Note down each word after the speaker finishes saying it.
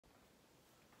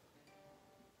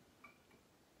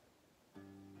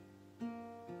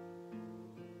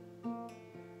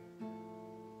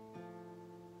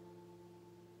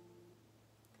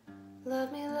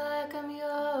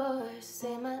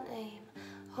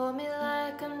Hold me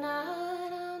like I'm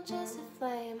not, I'm just a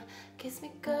flame. Kiss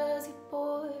me 'cause you're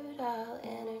bored, I'll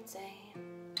entertain.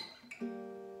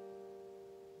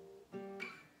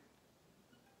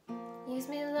 Use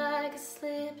me like a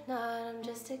slip knot, I'm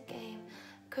just a game.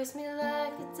 Curse me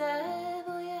like the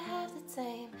devil, you have to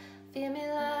tame. Feel me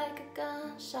like a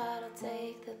gunshot, I'll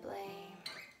take the blame.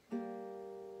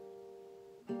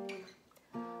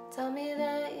 Tell me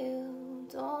that you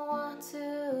don't want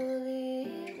to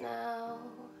leave now.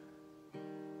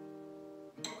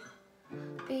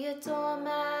 Be a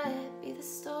doormat, be the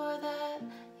store that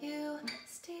you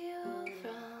steal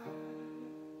from.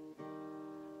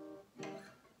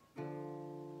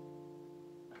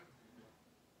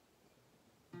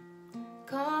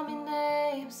 Call me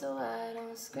names so I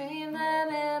don't scream them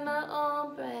in my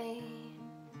own brain.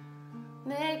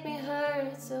 Make me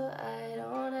hurt so I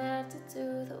don't have to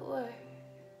do the work.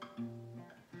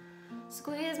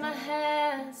 Squeeze my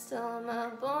hands till my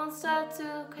bones start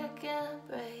to crack and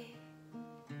break.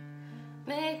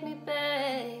 Make me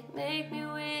beg, make me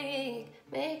weak,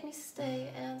 make me stay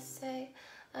and say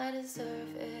I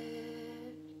deserve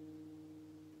it.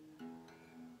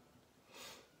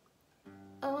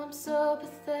 Oh, I'm so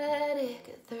pathetic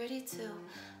at 32,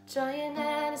 trying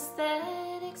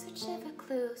anesthetic, searching for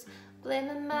clues,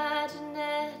 blaming my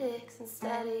genetics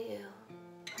instead of you.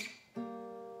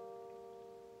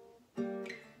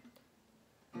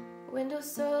 Window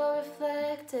so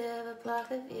reflective, a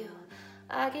block of view.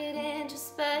 I get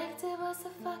introspective, what's the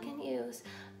fucking use?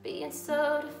 Being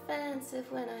so defensive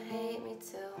when I hate me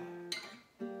too.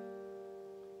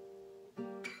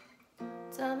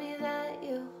 Tell me that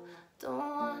you don't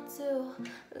want to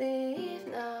leave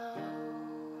now.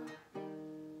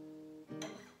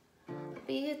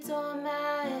 Be a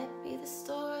doormat, be the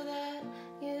store that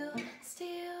you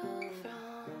steal from.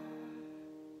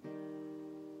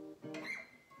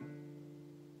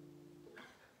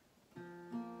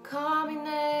 Call me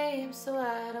names so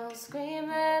I don't scream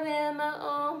them in my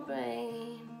own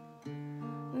brain.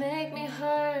 Make me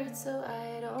hurt so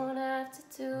I don't have to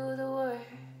do the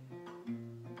work.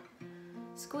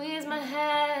 Squeeze my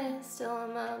hands till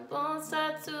my bones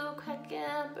start to crack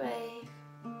and break.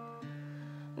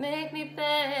 Make me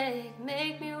beg,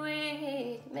 make me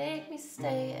weak, make me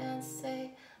stay and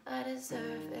say I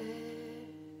deserve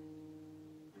it.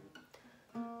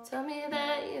 Tell me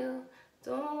that you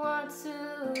don't want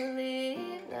to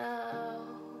leave now.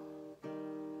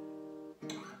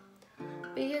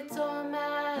 Be a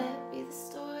doormat, be the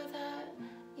store that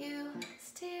you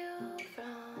steal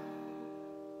from.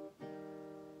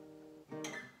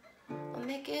 I'll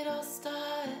make it all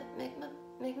start, make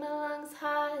my lungs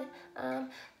hot.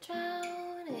 I'm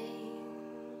drowning.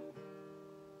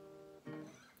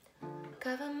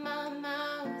 Cover my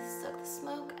mouth, suck the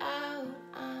smoke out.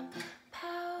 I'm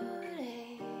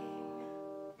pouting.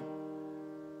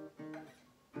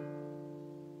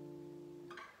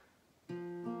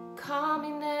 Call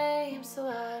me names so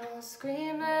I don't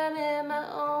scream.